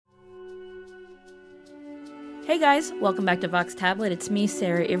Hey guys, welcome back to Vox Tablet. It's me,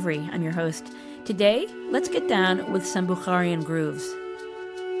 Sarah Ivry. I'm your host. Today, let's get down with some Bukharian grooves.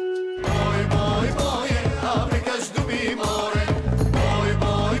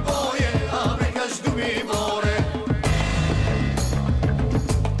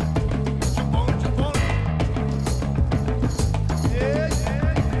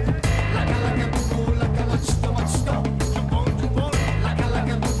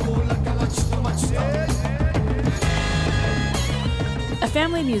 A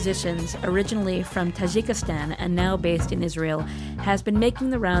family of musicians, originally from Tajikistan and now based in Israel, has been making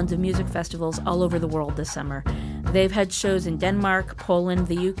the rounds of music festivals all over the world this summer. They've had shows in Denmark, Poland,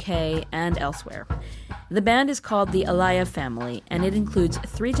 the UK, and elsewhere. The band is called the Alayev family, and it includes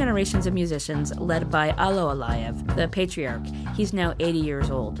 3 generations of musicians led by Alo Alayev, the patriarch. He's now 80 years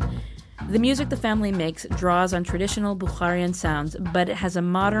old. The music the family makes draws on traditional Bukharian sounds, but it has a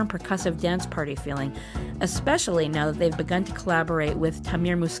modern percussive dance party feeling, especially now that they've begun to collaborate with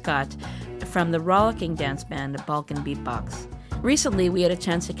Tamir Muscat from the rollicking dance band Balkan Beatbox. Recently, we had a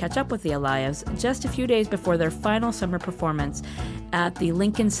chance to catch up with the Alayevs just a few days before their final summer performance at the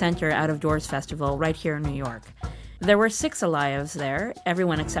Lincoln Center Out of Doors Festival right here in New York. There were 6 Alayevs there,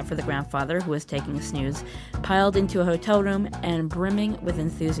 everyone except for the grandfather, who was taking a snooze, piled into a hotel room and brimming with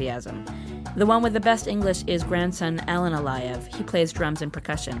enthusiasm. The one with the best English is grandson Alan Alayev. He plays drums and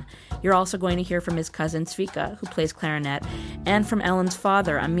percussion. You're also going to hear from his cousin Zvika, who plays clarinet, and from Alan's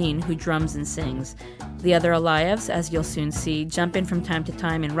father, Amin, who drums and sings. The other Alayevs, as you'll soon see, jump in from time to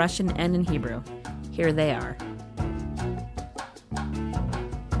time in Russian and in Hebrew. Here they are.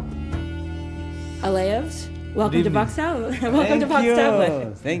 Alayevs, welcome to Vox Tablet. Welcome to Vox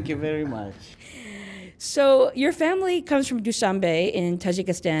Tablet. Thank you very much. So your family comes from Dushanbe in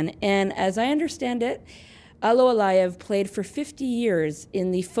Tajikistan, and as I understand it, Alo Alayev played for 50 years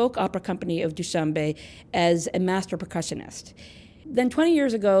in the folk opera company of Dushanbe as a master percussionist. Then 20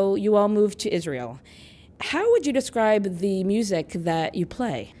 years ago, you all moved to Israel. How would you describe the music that you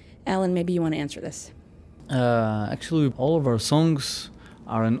play? Alan, maybe you want to answer this. Actually, all of our songs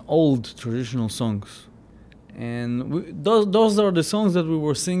are an old traditional songs. And those are the songs that we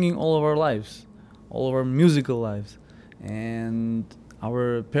were singing all of our lives, all of our musical lives. And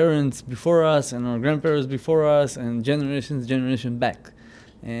our parents before us and our grandparents before us and generation back.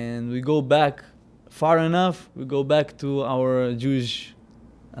 And we go back far enough, we go back to our Jewish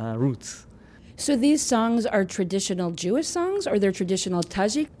roots. So these songs are traditional Jewish songs, or they're traditional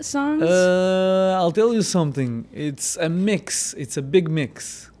Tajik songs? I'll tell you something. It's a mix. It's a big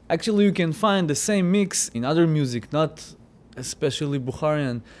mix. Actually, you can find the same mix in other music, not especially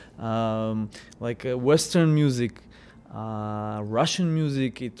Bukharian, like Western music, Russian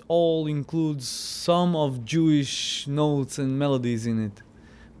music. It all includes some of Jewish notes and melodies in it.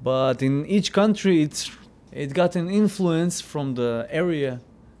 But in each country, it got an influence from the area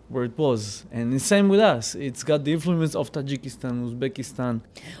where it was. And the same with us. It's got the influence of Tajikistan, Uzbekistan.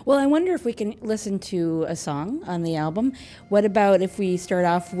 Well, I wonder if we can listen to a song on the album. What about if we start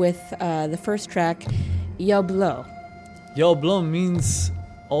off with the first track, Yoblo? Yoblo means,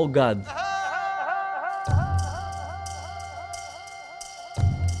 oh God.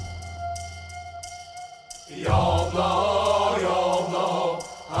 Yoblo, Yoblo,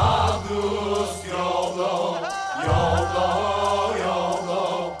 Abdus Yoblo, Yoblo.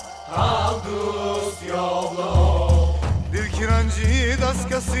 دلکرنجی دست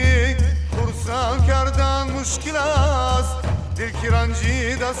کسی پرسان کردن مشکل است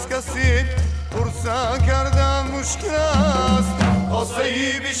دلکرنجی دست کسی پرسان کردن مشکل است قصه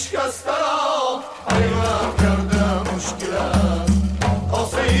ای بیشکست را حیوان کردن مشکل است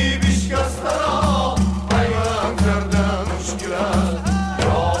قصه ای بیشکست را حیوان کردن مشکل است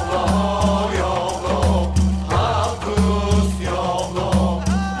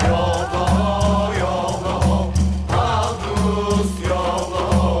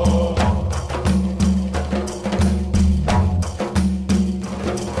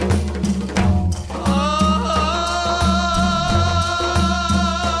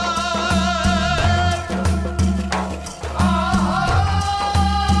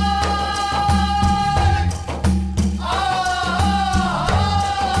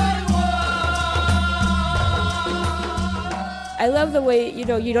I love the way, you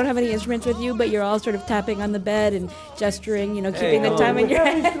don't have any instruments with you, but you're all sort of tapping on the bed and gesturing, keeping the time in your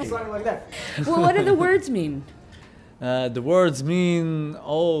head. Like that. Well, what do the words mean? The words mean,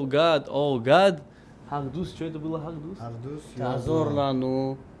 oh God, oh God. Hagdus, تعذر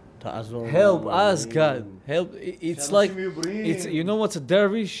لانو تعذر help us, God. Help. It's like, you know what's a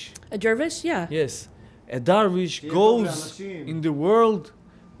dervish? A dervish? Yeah. Yes. A dervish goes in the world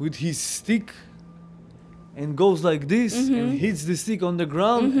with his stick and goes like this and hits the stick on the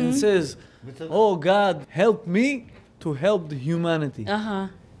ground and says, "Oh God, help me to help the humanity."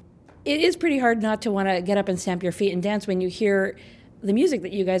 It is pretty hard not to want to get up and stamp your feet and dance when you hear the music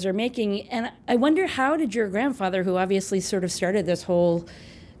that you guys are making. And I wonder, how did your grandfather, who obviously sort of started this whole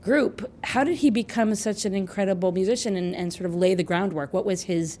group, how did he become such an incredible musician and sort of lay the groundwork? What was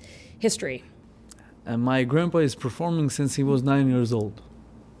his history? My grandpa is performing since he was 9 years old.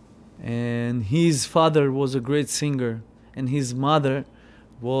 And his father was a great singer, and his mother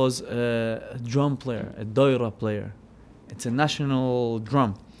was a drum player, a doira player. It's a national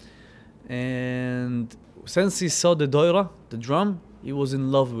drum. And since he saw the doira, the drum, he was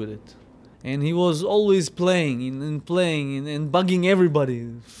in love with it. And he was always playing and bugging everybody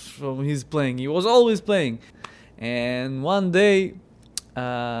from his playing. He was always playing. And one day,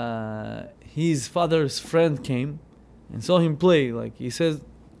 his father's friend came and saw him play. Like, he says,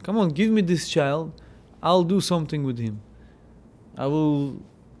 "Come on, give me this child. I'll do something with him. I will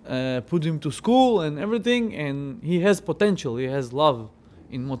put him to school and everything, and he has potential. He has love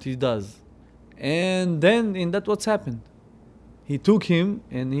in what he does." And then, that's what's happened. He took him,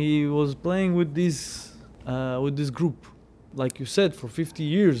 and he was playing with this group. Like you said, for 50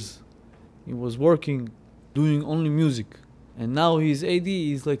 years, he was working, doing only music. And now he's 80,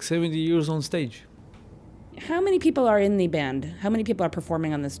 he's like 70 years on stage. How many people are in the band? How many people are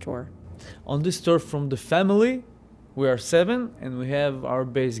performing on this tour? On this tour from the family, we are 7, and we have our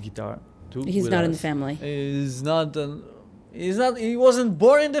bass guitar too. He's not in the family. He wasn't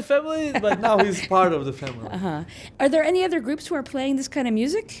born in the family, but now he's part of the family. Are there any other groups who are playing this kind of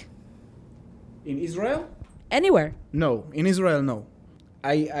music? In Israel? Anywhere? No, in Israel, no.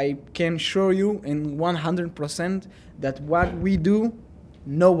 I can show you in 100% that what we do,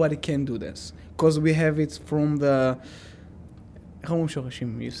 nobody can do this. Because we have it from the...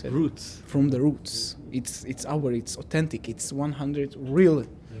 you said? Roots. From the roots. It's authentic, it's 100 real.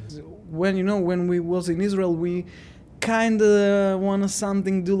 When we was in Israel, we kind of want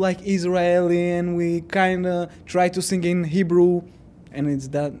something do like Israeli, and we kind of try to sing in Hebrew, and it's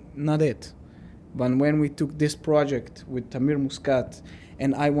not it. But when we took this project with Tamir Muscat,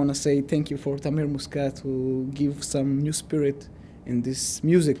 and I want to say thank you for Tamir Muscat who give some new spirit in this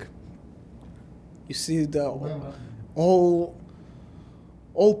music. You see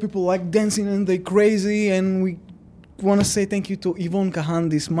all people like dancing and they crazy, and we want to say thank you to Yvonne Kahan,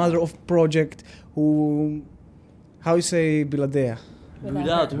 this mother of project, who, how you say, Biladea.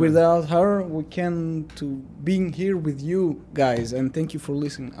 Without her, we can't to being here with you guys, and thank you for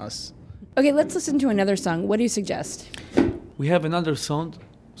listening us. Okay, let's listen to another song. What do you suggest? We have another song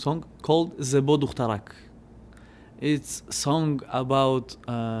called Zebo Dukhtarak. It's a song about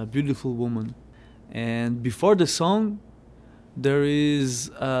a beautiful woman. And before the song, there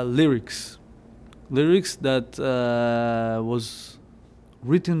is lyrics that was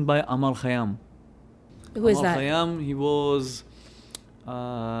written by Amar Khayyam. Who is Amar that? Khayyam, he was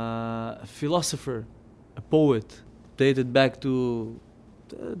a philosopher, a poet, dated back to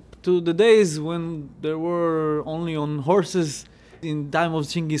the days when there were only on horses in time of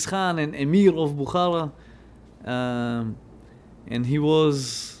Genghis Khan and Emir of Bukhara. And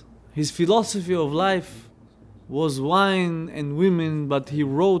his philosophy of life was wine and women, but he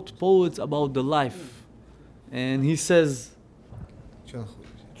wrote poets about the life. And he says,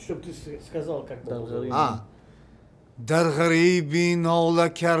 در غریبی ناله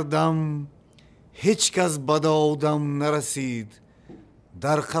کردم هیچ کس به دادم نرسید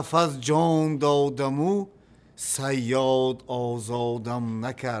در قفس جان دادم و صیاد آزادم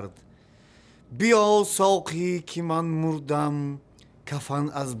نکرد بیا ساقی که من مردم کفن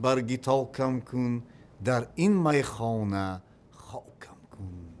از برگی تاکم کن در این میخانه خاکم کن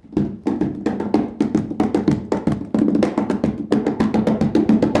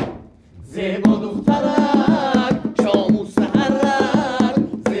زیبا دخترک شام و سحرک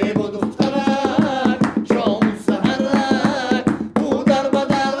زیبا دخترک شام و سحرک او در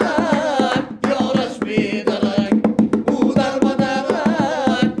بدرک یارش بیدرک او در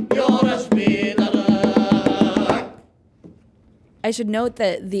بدرک یارش بیدرک. I should note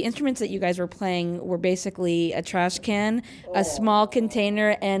that the instruments that you guys were playing were basically a trash can, a small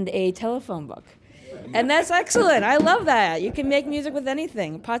container, and a telephone book. And that's excellent. I love that. You can make music with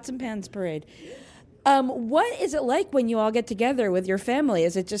anything. Pots and pans parade. What is it like when you all get together with your family?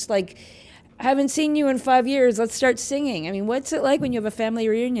 Is it just like, I haven't seen you in 5 years, let's start singing? I mean, what's it like when you have a family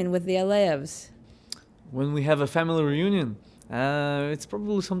reunion with the Aleyevs? when we have a family reunion, it's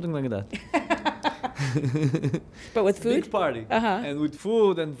probably something like that. But with food? Big party. Uh-huh. And with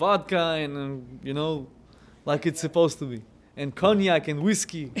food and vodka and, like it's supposed to be. And cognac and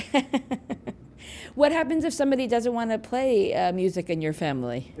whiskey. What happens if somebody doesn't want to play music in your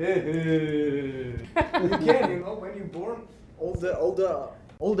family? You can, when you're born,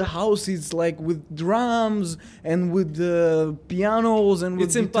 all the house is like with drums and with pianos and with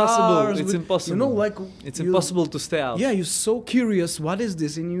It's impossible. guitars, It's with- impossible. It's impossible to stay out. Yeah, you're so curious. What is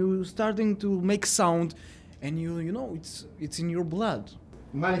this? And you starting to make sound, and it's in your blood.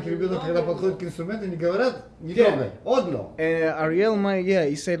 Маленький ребенок, когда подходит к инструменту, не говорят, не трогай, одно. Ariel,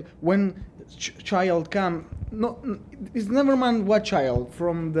 he said when child come, it's never mind what child,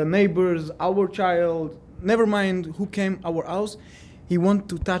 from the neighbors, our child, never mind who came our house, he want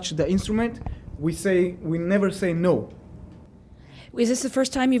to touch the instrument. We never say no. Is this the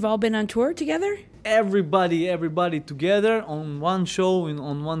first time you've all been on tour together? Everybody together on one show,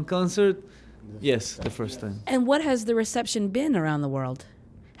 on one concert. Yes, the first time. And what has the reception been around the world?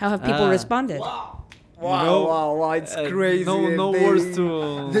 How have people responded? Wow, it's crazy. No words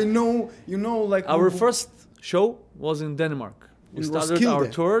to. They know, like Our first show was in Denmark. We In started our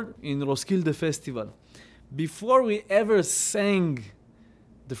Roskilde. tour in Roskilde Festival. Before we ever sang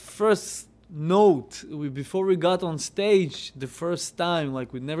the first note, before we got on stage the first time,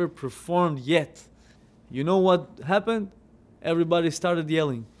 like we never performed yet, you know what happened? Everybody started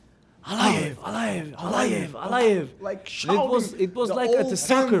yelling, Alive, alive, alive, alive. like And it was the like at old a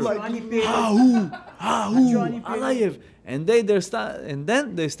soccer. band, Alive. And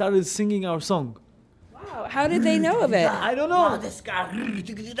then they started singing our song. Wow, how did they know of it? I don't know.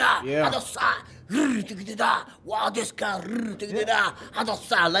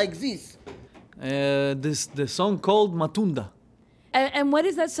 Like this. The song called Matunda. And what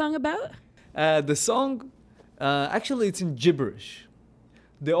is that song about? The song, actually, it's in gibberish.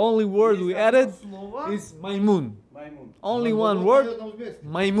 The only word we added is Maimun. Only one word,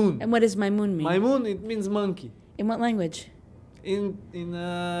 Maimun. And what does Maimun mean? Maimun, it means monkey. In what language? In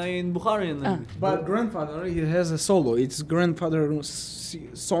Bukharian language. But grandfather, he has a solo. It's grandfather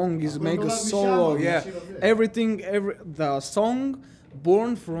song is make a solo. Yeah, the song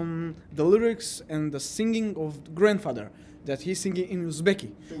born from the lyrics and the singing of grandfather that he's singing in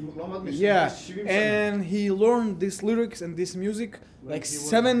Uzbeki. Yeah, and he learned these lyrics and this music like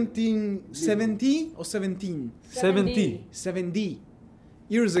 1770 or 17. 70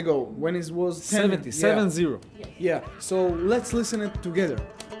 years ago when it was 10. 70, 70. Yeah, so let's listen it together.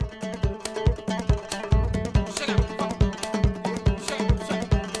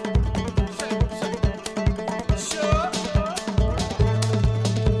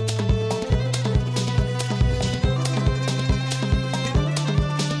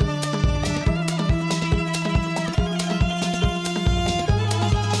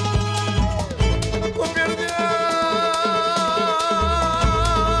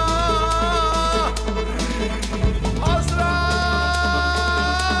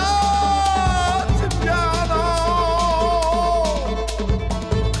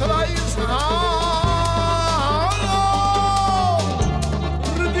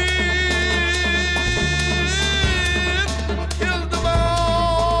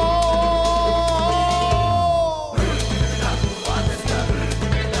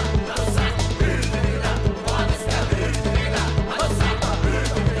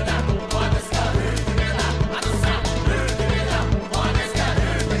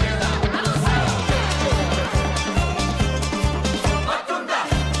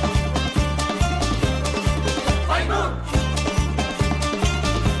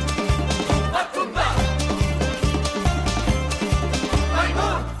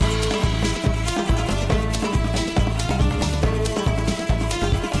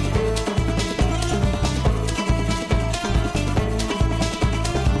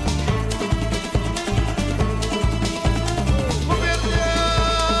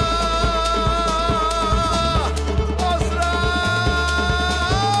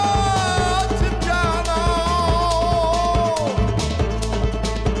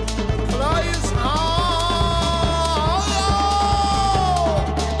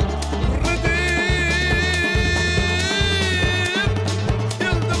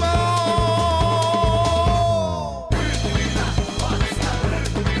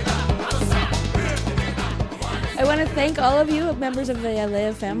 I want to thank all of you, members of the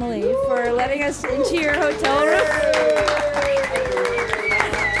Alea family, for letting us into your hotel room.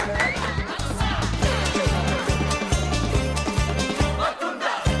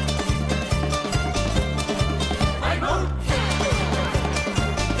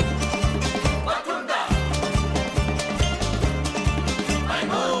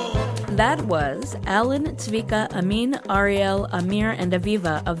 That was Alan, Tzvika, Amin, Ariel, Amir, and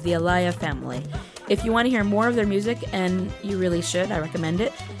Aviva of the Alaya family. If you want to hear more of their music, and you really should, I recommend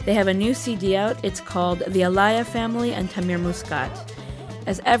it, they have a new CD out. It's called The Alaya Family and Tamir Muscat.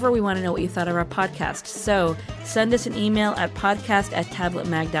 As ever, we want to know what you thought of our podcast. So send us an email at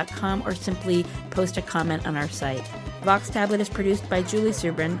podcast@tabletmag.com or simply post a comment on our site. Vox Tablet is produced by Julie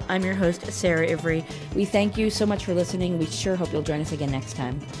Subrin. I'm your host, Sarah Ivry. We thank you so much for listening. We sure hope you'll join us again next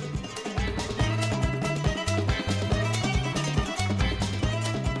time.